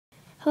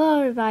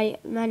Hello everybody,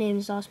 my name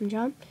is Awesome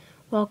John.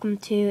 Welcome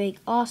to an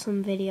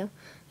awesome video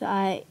that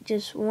I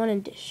just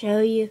wanted to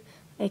show you.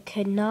 I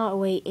could not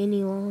wait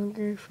any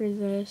longer for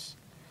this.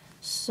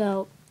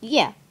 So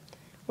yeah,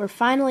 we're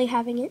finally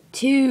having it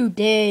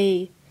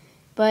today.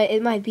 But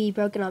it might be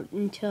broken up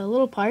into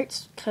little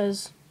parts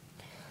because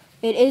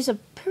it is a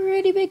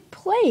pretty big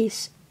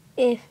place.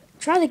 If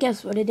try to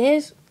guess what it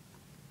is,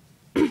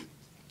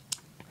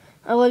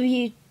 I'll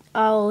leave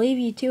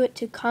you to it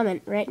to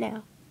comment right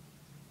now.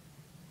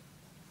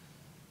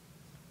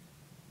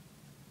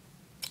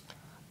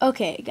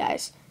 Okay,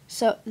 guys,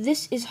 so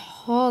this is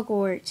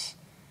Hogwarts.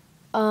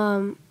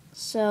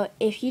 So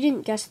if you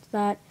didn't guess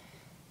that,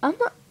 I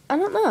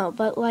don't know,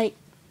 but like,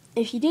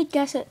 if you did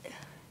guess it,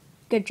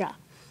 good job.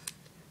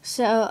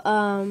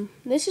 So,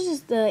 this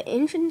is the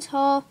entrance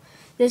hall.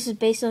 This is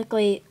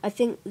basically, I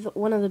think,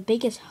 one of the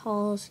biggest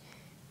halls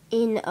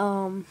in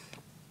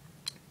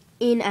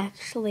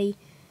actually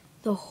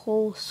the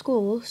whole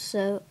school,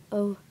 so,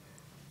 of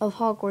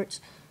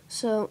Hogwarts.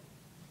 So,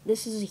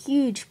 this is a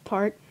huge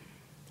part.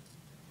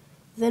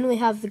 Then we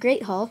have the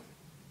Great Hall,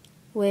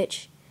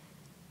 which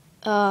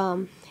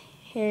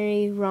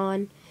Harry,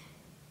 Ron,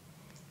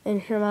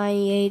 and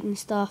Hermione ate and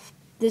stuff.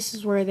 This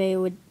is where they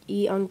would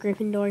eat on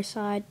Gryffindor's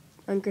side,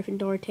 on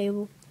Gryffindor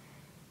table.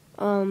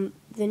 Then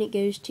it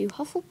goes to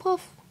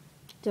Hufflepuff,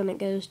 then it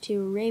goes to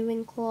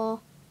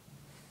Ravenclaw,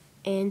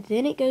 and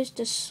then it goes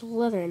to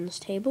Slytherin's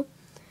table.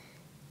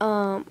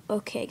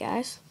 Okay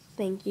guys,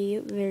 thank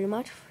you very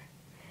much.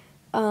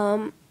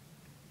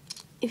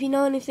 If you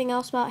know anything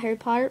else about Harry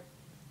Potter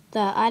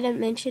that I didn't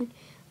mention,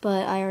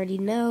 but I already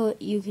know,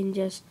 you can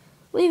just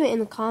leave it in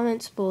the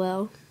comments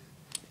below.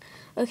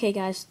 Okay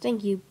guys,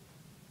 thank you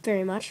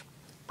very much.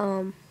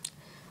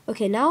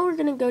 Okay, now we're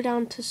gonna go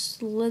down to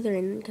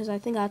Slytherin, because I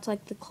think that's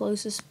like the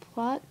closest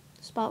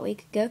spot we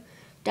could go.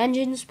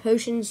 Dungeons,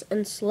 Potions,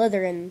 and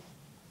Slytherin.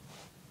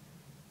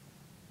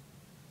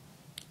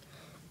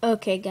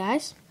 Okay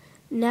guys,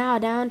 now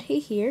down to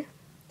here,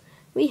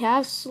 we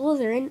have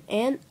Slytherin,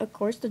 and of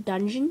course the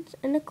dungeons,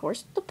 and of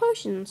course the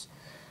potions.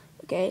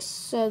 Okay,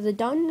 so the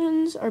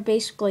dungeons are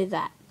basically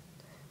that.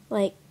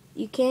 Like,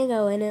 you can't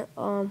go in it.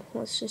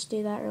 Let's just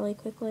do that really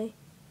quickly.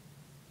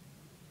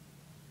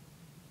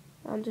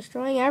 I'm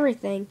destroying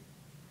everything.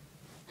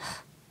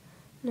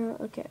 No,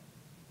 okay.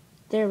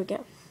 There we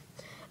go.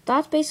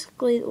 That's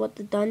basically what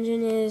the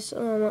dungeon is.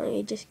 Let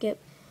me just get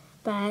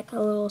back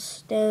a little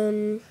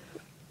stone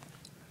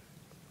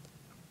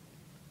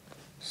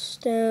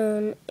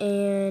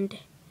and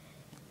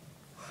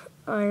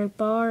iron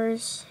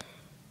bars.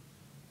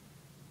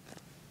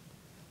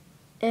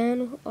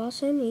 And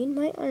also need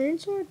my iron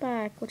sword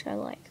back, which I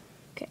like.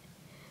 Okay,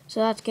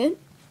 so that's good.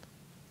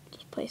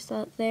 Just place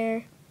that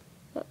there,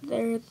 that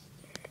there.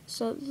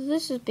 So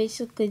this is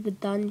basically the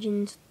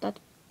dungeons. That's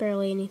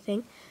barely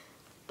anything.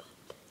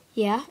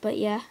 But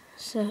yeah.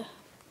 So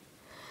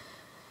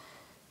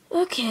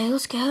okay,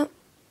 let's go.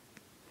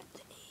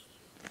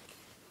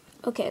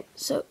 Okay,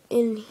 so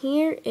in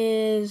here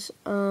is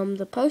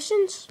the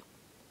potions.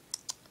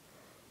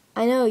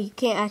 I know you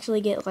can't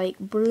actually get like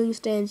brewing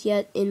stands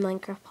yet in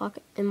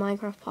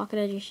Minecraft Pocket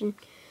Edition.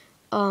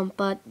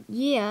 But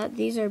yeah,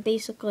 these are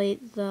basically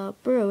the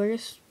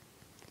brewers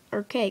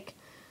or cake.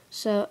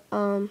 So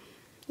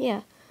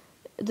yeah,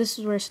 this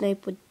is where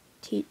Snape would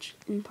teach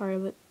in part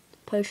of it,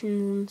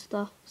 potions and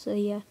stuff. So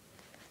yeah,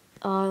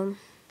 let's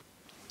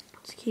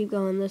keep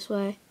going this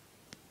way.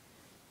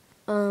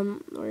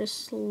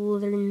 Where's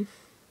Slytherin?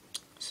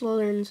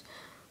 Slytherin's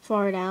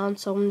far down,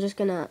 so I'm just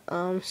gonna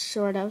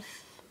sort of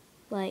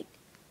like,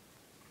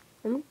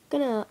 I'm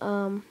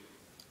gonna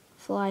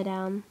fly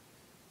downwards.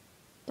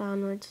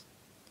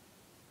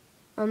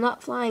 I'm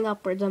not flying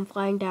upwards, I'm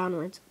flying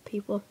downwards,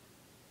 people.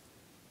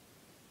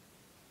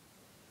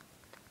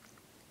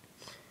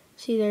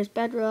 See, there's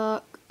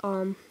bedrock.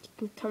 You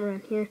can come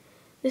around here.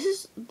 This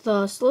is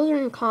the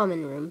Slytherin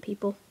common room,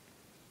 people.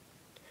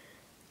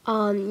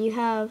 You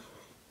have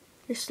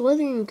your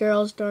Slytherin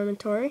girls'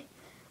 dormitory,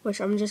 which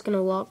I'm just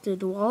gonna walk through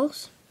the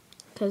walls,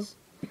 because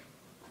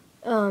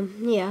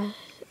yeah,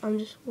 I'm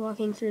just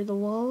walking through the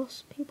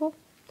walls, people.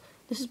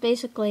 This is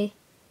basically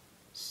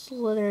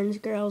Slytherin's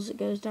girls. It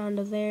goes down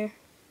to there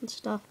and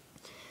stuff.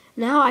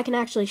 Now I can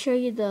actually show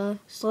you the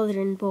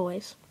Slytherin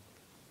boys.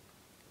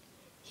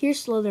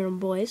 Here's Slytherin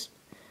boys.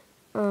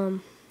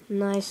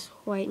 Nice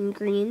white and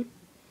green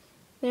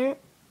there.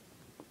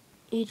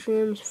 Each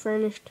room's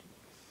furnished.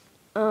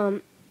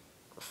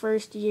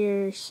 First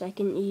year,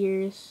 second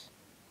years.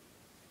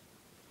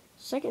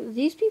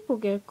 These people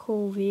get a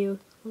cool view,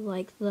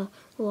 like the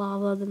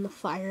lava, then the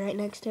fire right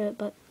next to it,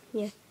 but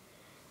yeah.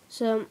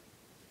 So,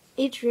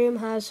 each room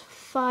has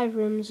 5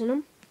 rooms in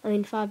them.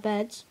 5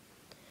 beds.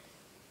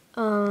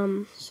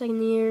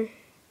 Second year,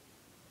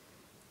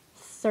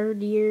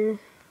 third year,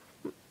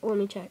 let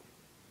me check.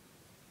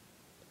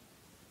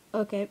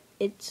 Okay,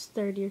 it's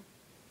third year.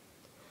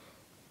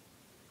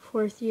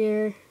 Fourth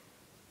year.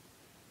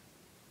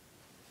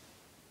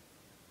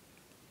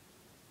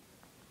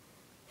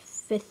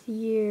 Fifth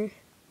year.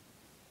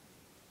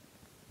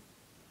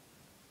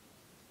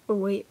 Oh,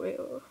 wait.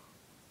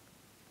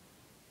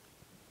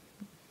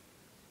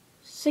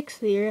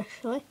 6th year,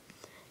 actually.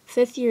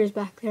 5th year is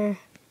back there.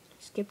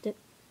 Skipped it.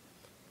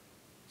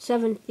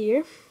 7th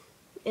year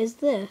is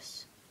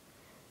this.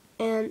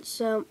 And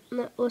so,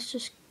 let's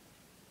just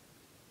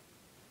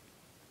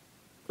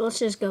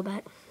go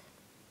back.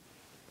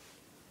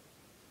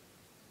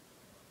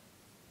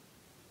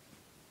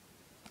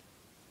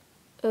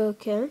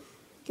 Okay,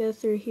 go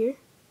through here.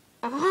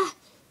 Ah,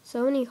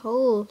 so many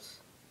holes.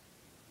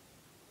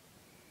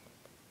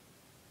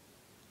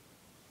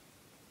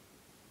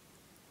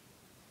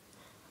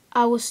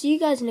 I will see you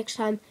guys next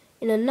time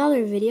in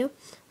another video.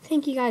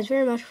 Thank you guys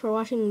very much for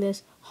watching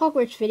this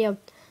Hogwarts video.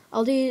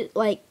 I'll do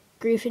like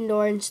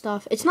Gryffindor and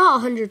stuff. It's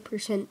not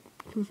 100%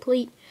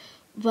 complete,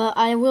 but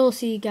I will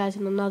see you guys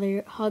in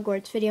another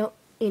Hogwarts video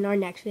in our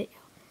next video.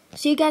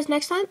 See you guys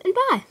next time, and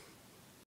bye!